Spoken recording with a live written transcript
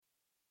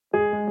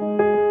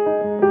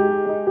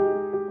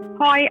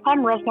Hi,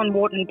 I'm Roslyn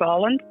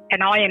Wharton-Boland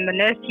and I am the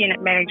Nurse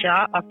Unit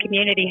Manager of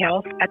Community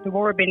Health at the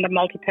Woorabinda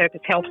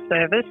Multipurpose Health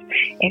Service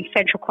in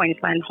Central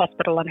Queensland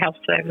Hospital and Health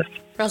Service.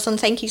 Roslyn,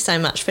 thank you so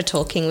much for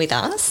talking with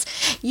us.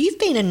 You've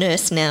been a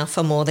nurse now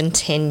for more than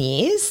 10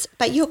 years,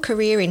 but your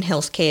career in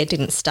healthcare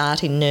didn't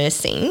start in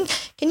nursing.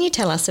 Can you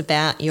tell us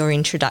about your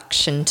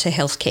introduction to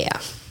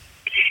healthcare?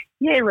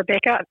 Yeah,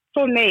 Rebecca,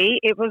 for me,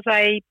 it was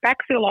a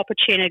backfill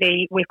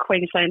opportunity with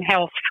Queensland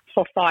Health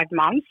for 5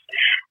 months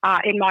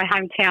in my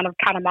hometown of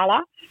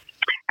Cunnamulla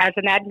as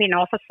an admin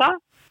officer,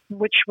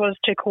 which was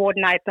to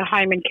coordinate the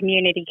home and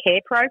community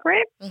care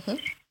program.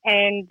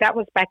 And that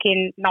was back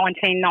in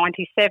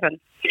 1997.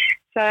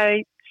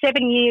 So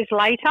 7 years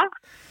later,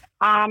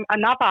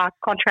 another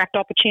contract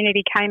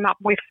opportunity came up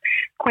with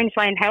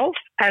Queensland Health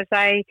as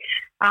a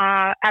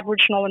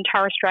Aboriginal and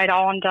Torres Strait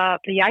Islander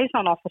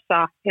liaison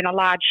officer in a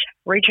large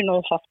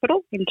regional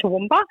hospital in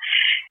Toowoomba.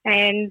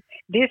 And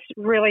this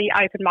really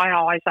opened my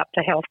eyes up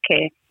to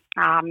healthcare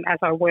as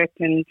I worked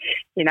in,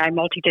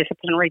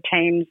 multidisciplinary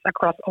teams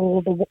across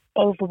all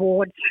the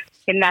wards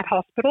in that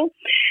hospital.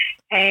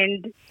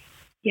 And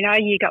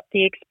you got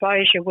the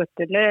exposure with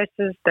the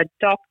nurses, the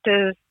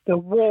doctors, the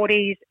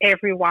wardies,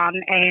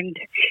 everyone, and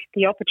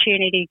the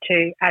opportunity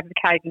to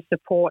advocate and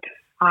support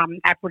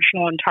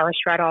Aboriginal and Torres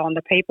Strait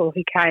Islander people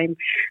who came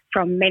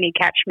from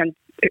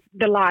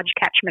the large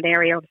catchment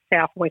area of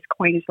southwest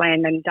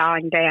Queensland and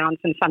Darling Downs,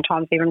 and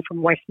sometimes even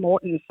from West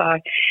Moreton. So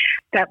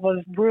that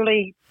was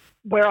really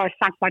where I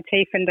sunk my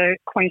teeth into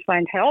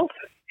Queensland Health.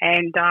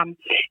 And,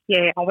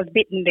 I was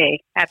bitten there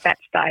at that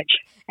stage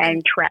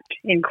and trapped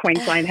in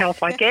Queensland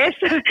Health, I guess.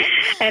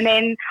 And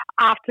then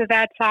after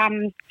that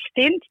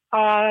stint,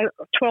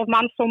 12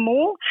 months or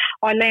more,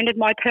 I landed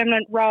my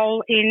permanent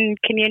role in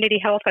community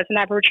health as an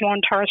Aboriginal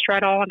and Torres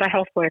Strait Islander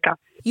health worker.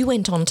 You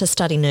went on to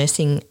study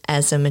nursing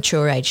as a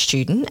mature age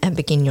student and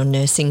begin your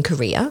nursing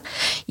career.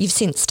 You've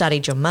since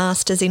studied your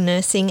master's in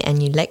nursing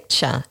and you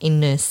lecture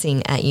in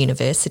nursing at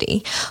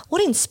university.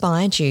 What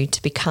inspired you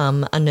to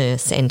become a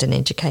nurse and an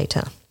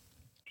educator?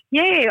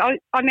 Yeah,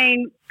 I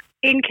mean,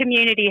 in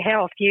community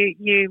health,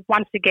 you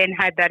once again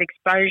had that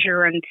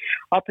exposure and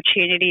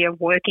opportunity of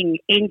working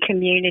in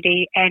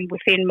community and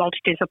within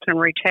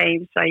multidisciplinary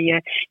teams. So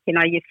your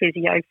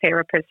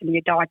physiotherapist and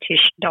your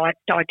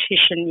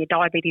dietitian, your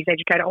diabetes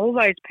educator, all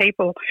those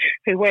people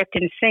who worked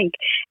in sync.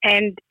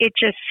 And it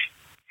just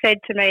said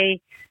to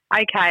me,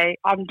 okay,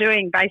 I'm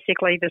doing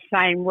basically the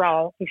same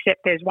role,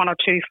 except there's one or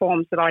two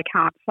forms that I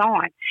can't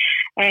sign.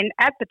 And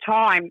at the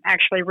time,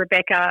 actually,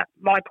 Rebecca,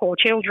 my poor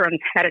children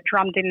had it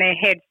drummed in their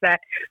heads that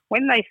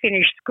when they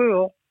finished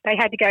school, they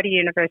had to go to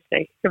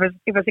university.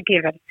 It was a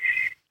given.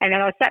 And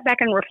then I sat back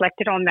and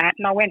reflected on that,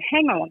 and I went,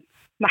 hang on,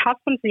 my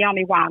husband's the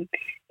only one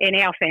in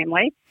our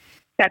family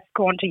that's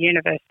gone to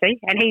university,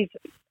 and he's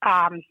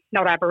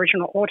not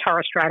Aboriginal or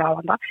Torres Strait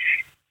Islander.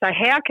 So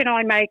how can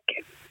I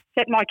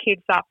set my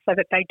kids up so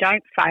that they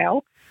don't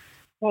fail?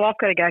 Well, I've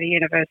got to go to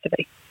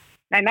university.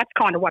 And that's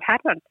kind of what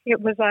happened. It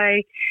was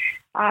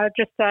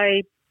just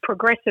a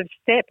progressive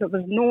step. It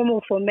was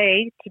normal for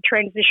me to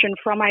transition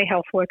from a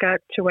health worker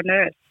to a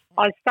nurse.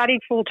 I studied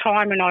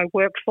full-time and I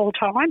worked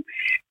full-time,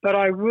 but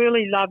I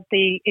really loved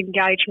the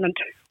engagement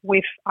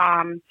with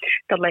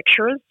the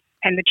lecturers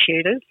and the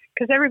tutors,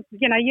 because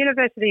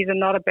universities are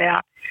not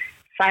about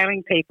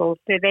failing people.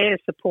 They're there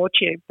to support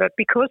you. But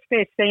because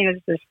they're seen as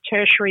this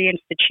tertiary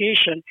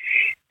institution,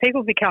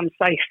 people become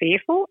so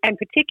fearful, and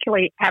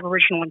particularly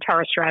Aboriginal and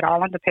Torres Strait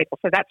Islander people.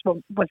 So that's what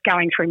was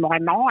going through my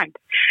mind.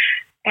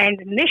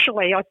 And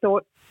initially I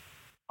thought,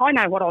 I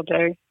know what I'll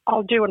do.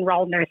 I'll do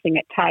enrolled nursing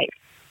at TAFE.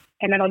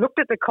 And then I looked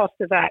at the cost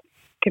of that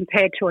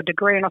compared to a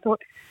degree, and I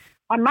thought,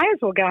 I may as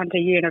well go into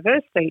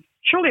university.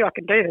 Surely I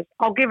can do this.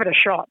 I'll give it a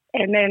shot.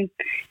 And then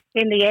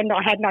in the end,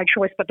 I had no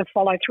choice but to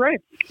follow through.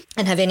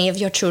 And have any of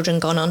your children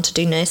gone on to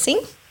do nursing?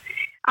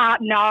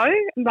 No.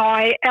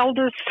 My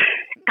eldest,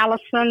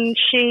 Alison,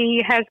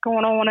 she has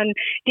gone on and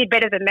did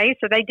better than me.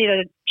 So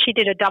she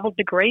did a double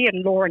degree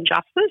in law and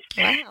justice.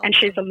 Wow. And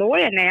she's a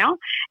lawyer now,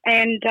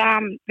 and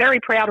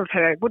very proud of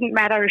her. It wouldn't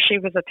matter if she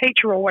was a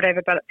teacher or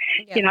whatever, but,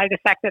 the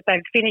fact that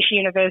they've finished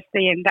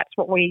university, and that's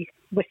what we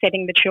were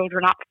setting the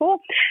children up for.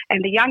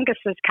 And the youngest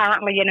is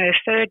currently in her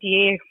third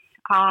year,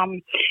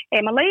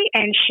 Emily,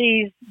 and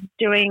she's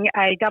doing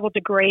a double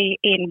degree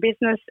in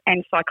business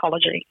and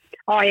psychology.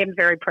 I am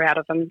very proud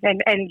of them.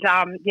 And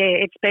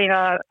it's been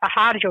a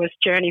arduous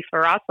journey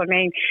for us. I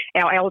mean,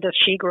 our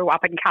eldest, she grew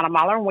up in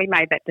Cunnamulla, and we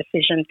made that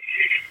decision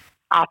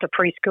after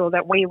preschool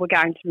that we were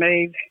going to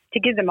move to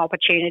give them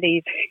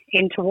opportunities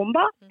in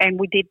Toowoomba, and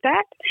we did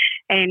that.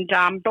 And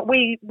but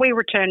we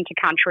returned to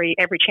country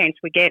every chance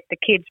we get. The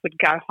kids would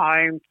go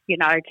home,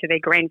 to their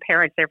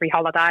grandparents every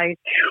holidays,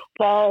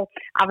 while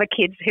other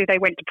kids who they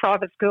went to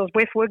private schools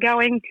with were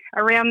going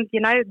around,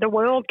 the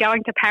world,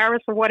 going to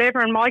Paris or whatever.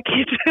 And my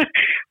kids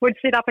would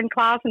sit up in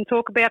class and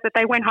talk about that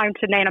they went home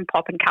to Nan and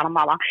Pop in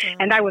Cunnamulla,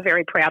 and they were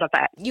very proud of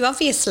that. You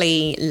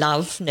obviously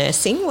love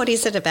nursing. What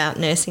is it about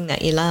nursing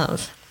that you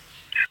love?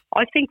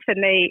 I think for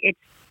me,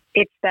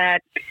 it's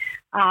that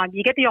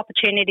you get the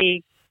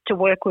opportunity to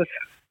work with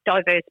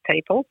diverse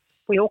people,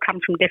 We all come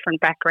from different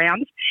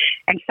backgrounds,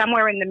 and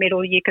somewhere in the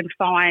middle you can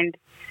find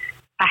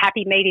a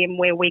happy medium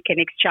where we can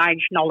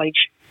exchange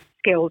knowledge,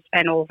 skills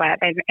and all that,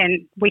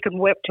 and we can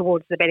work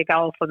towards the better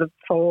goal for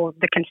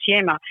the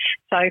consumer.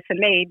 So for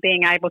me,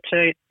 being able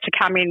to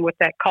come in with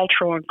that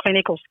cultural and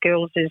clinical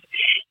skills is,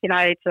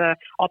 it's an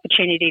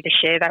opportunity to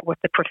share that with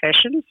the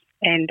professions,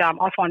 and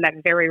I find that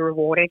very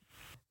rewarding.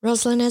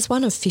 Roslyn, as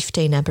one of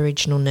 15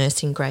 Aboriginal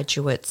nursing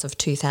graduates of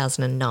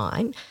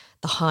 2009,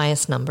 the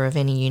highest number of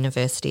any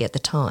university at the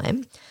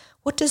time,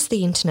 what does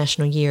the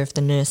International Year of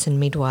the Nurse and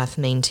Midwife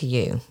mean to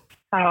you?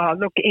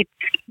 Look,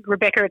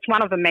 Rebecca, it's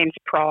one of immense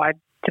pride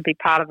to be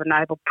part of a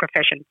noble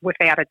profession,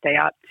 without a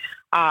doubt.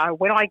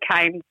 When I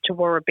came to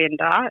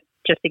Woorabinda,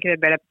 just to give a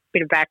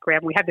bit of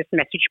background, we had this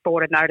message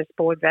board, a notice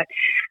board that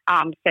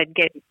said,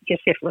 get your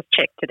syphilis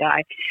checked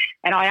today.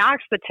 And I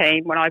asked the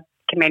team when I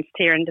commenced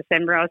here in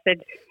December, I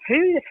said,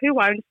 who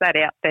owns that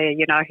out there,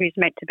 who's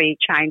meant to be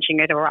changing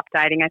it or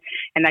updating it?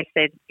 And they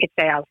said, it's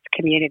ours,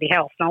 Community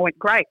Health. And I went,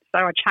 great. So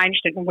I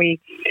changed it and we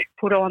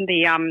put on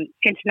the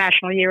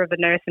International Year of the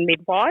Nurse and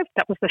Midwife.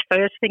 That was the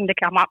first thing to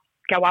go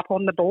up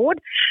on the board.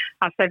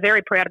 So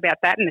very proud about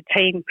that, and the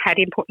team had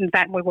input in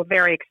that and we were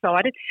very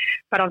excited.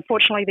 But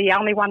unfortunately the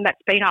only one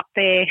that's been up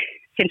there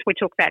since we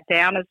took that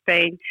down has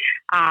been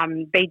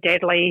Be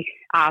Deadly,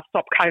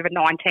 Stop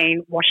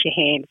COVID-19, Wash Your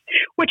Hands,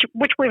 which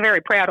we're very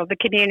proud of. The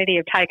community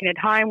have taken it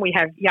home. We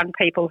have young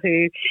people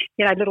who,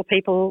 little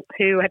people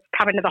who have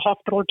come into the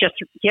hospital just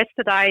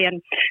yesterday,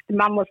 and the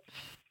mum was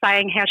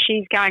saying how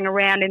she's going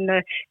around in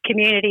the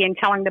community and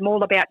telling them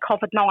all about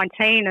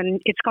COVID-19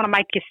 and it's going to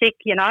make you sick,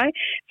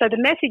 So the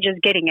message is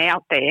getting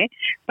out there.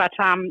 But,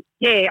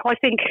 I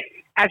think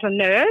as a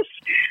nurse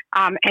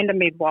and a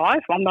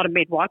midwife, I'm not a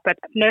midwife, but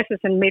nurses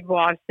and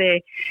midwives, they're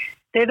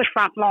the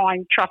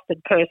frontline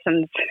trusted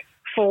persons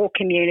for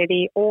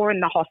community or in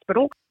the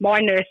hospital.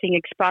 My nursing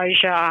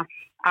exposure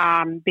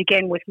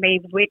began with me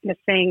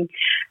witnessing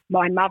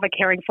my mother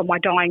caring for my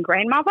dying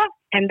grandmother,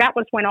 and that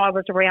was when I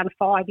was around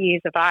 5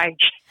 years of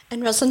age.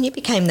 And Roslyn, you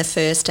became the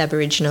first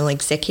Aboriginal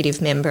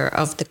executive member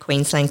of the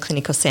Queensland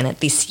Clinical Senate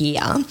this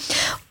year.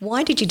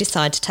 Why did you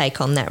decide to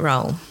take on that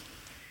role?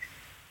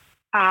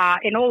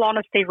 In all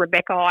honesty,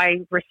 Rebecca,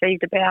 I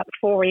received about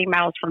 4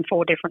 emails from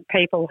 4 different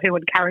people who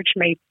encouraged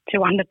me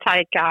to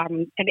undertake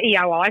an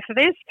EOI for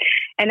this.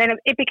 And then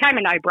it became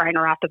a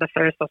no-brainer after the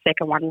first or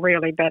second one,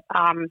 really. But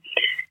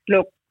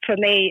look, for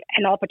me,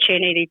 an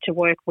opportunity to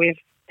work with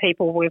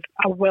people with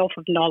a wealth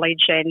of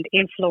knowledge and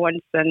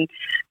influence and,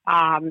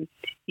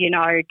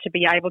 to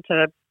be able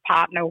to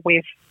partner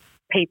with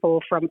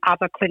people from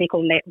other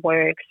clinical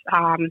networks,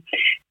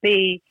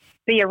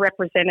 be a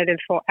representative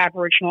for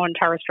Aboriginal and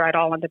Torres Strait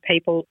Islander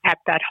people at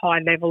that high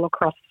level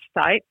across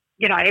the state.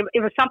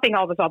 It was something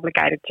I was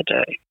obligated to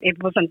do. It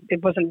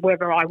wasn't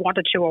whether I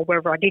wanted to or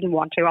whether I didn't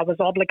want to. I was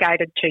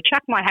obligated to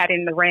chuck my hat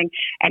in the ring,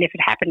 and if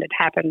it happened, it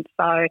happened.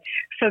 So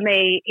for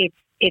me,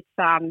 it's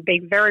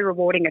been very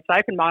rewarding. It's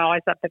opened my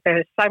eyes up that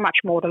there's so much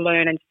more to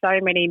learn and so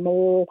many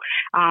more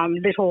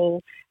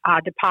little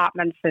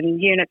departments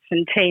and units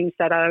and teams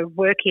that are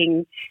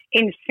working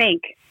in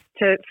sync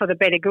for the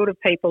better good of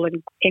people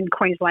in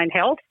Queensland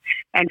Health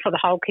and for the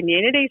whole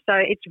community. So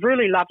it's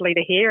really lovely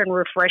to hear and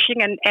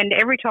refreshing. And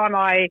every time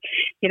I,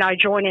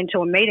 join into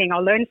a meeting, I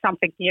learn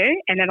something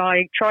new and then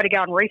I try to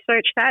go and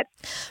research that.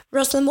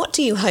 Roslyn, what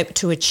do you hope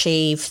to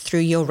achieve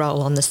through your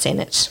role on the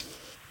Senate?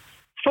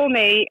 For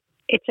me,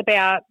 it's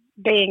about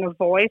being a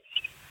voice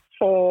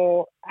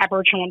for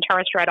Aboriginal and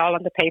Torres Strait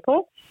Islander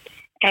people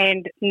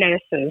and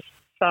nurses.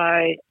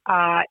 So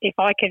if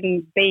I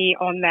can be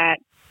on that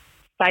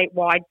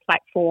statewide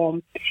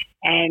platform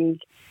and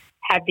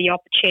have the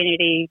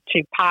opportunity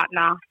to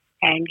partner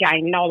and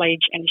gain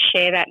knowledge and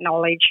share that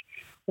knowledge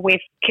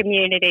with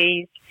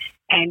communities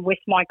and with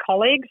my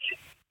colleagues,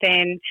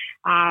 then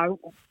I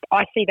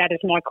see that as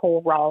my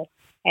core role.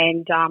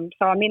 And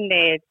so I'm in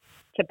there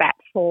to bat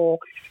for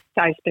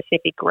those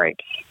specific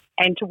groups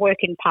and to work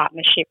in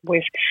partnership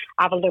with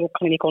other little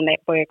clinical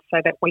networks so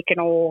that we can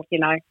all,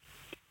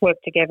 work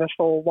together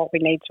for what we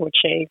need to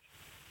achieve.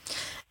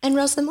 And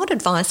Roslyn, what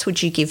advice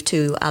would you give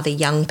to other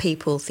young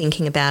people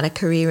thinking about a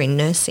career in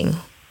nursing?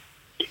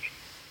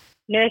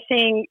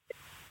 Nursing,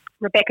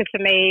 Rebecca, for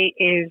me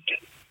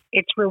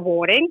it's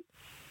rewarding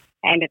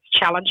and it's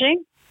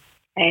challenging,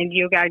 and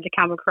you're going to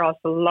come across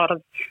a lot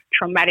of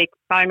traumatic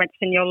moments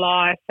in your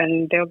life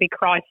and there'll be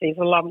crises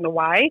along the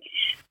way,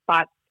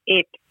 but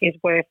it is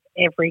worth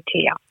every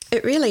tear.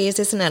 It really is,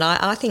 isn't it?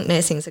 I think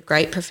nursing is a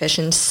great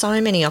profession, so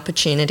many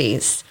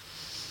opportunities.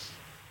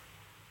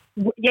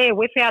 Yeah,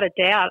 without a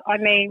doubt. I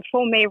mean,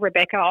 for me,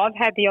 Rebecca, I've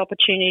had the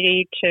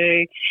opportunity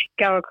to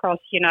go across,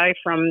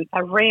 from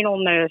a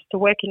renal nurse to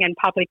working in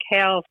public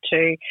health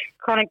to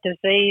chronic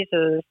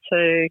diseases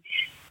to,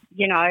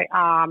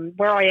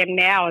 where I am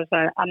now as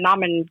a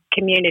mum in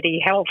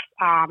community health.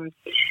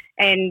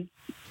 And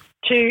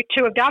to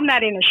have done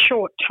that in a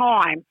short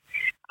time,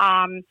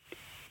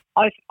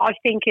 I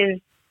think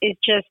is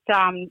just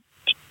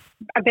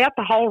about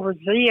the whole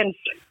resilience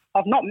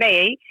of not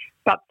me,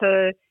 but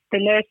the the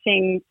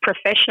nursing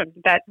profession,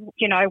 that,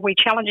 you know, we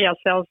challenge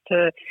ourselves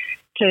to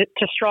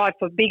strive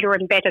for bigger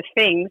and better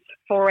things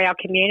for our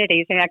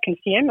communities and our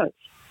consumers.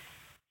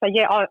 So,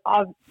 yeah,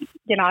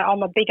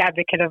 I'm a big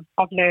advocate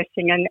of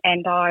nursing,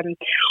 and I'm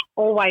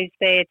always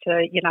there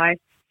to, you know, as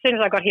soon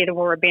as I got here to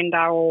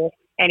Woorabinda or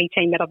any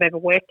team that I've ever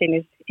worked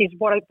in is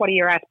what are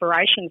your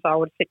aspirations? I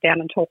would sit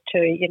down and talk to,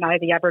 you know,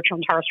 the Aboriginal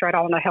and Torres Strait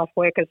Islander health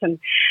workers. And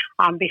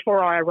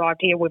before I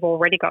arrived here, we've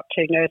already got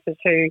 2 nurses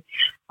who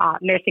are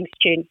nursing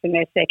students in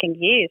their second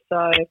year.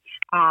 So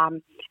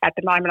at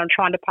the moment, I'm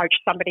trying to poach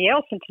somebody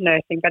else into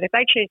nursing. But if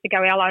they choose to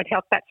go allied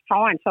health, that's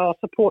fine. So I'll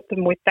support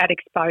them with that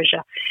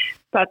exposure.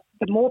 But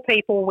the more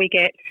people we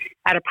get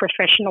at a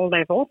professional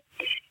level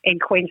in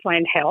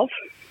Queensland health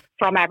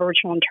from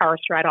Aboriginal and Torres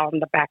Strait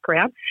Islander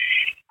background,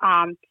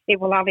 it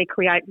will only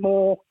create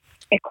more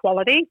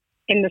equality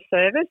in the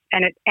service,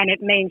 and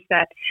it means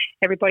that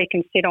everybody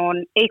can sit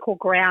on equal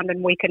ground,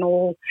 and we can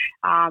all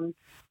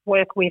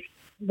work with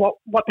what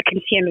the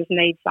consumer's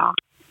needs are.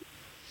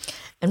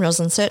 And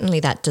Roslyn, certainly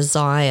that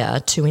desire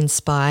to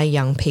inspire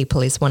young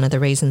people is one of the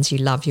reasons you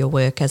love your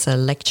work as a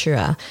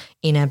lecturer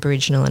in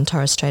Aboriginal and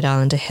Torres Strait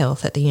Islander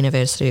health at the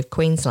University of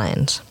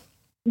Queensland.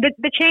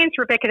 The chance,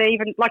 Rebecca, to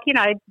even, like, you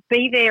know,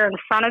 be there in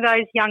front of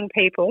those young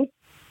people,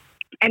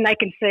 and they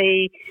can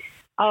see,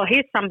 oh,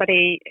 here's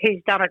somebody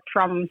who's done it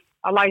from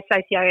a low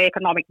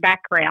socioeconomic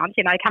background,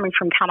 you know, coming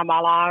from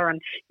Cunnamulla,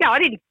 and, you know, I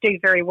didn't do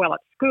very well at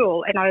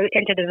school, and I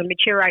entered as a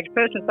mature age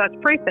person, so it's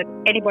proof that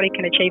anybody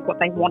can achieve what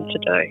they want to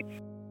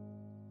do.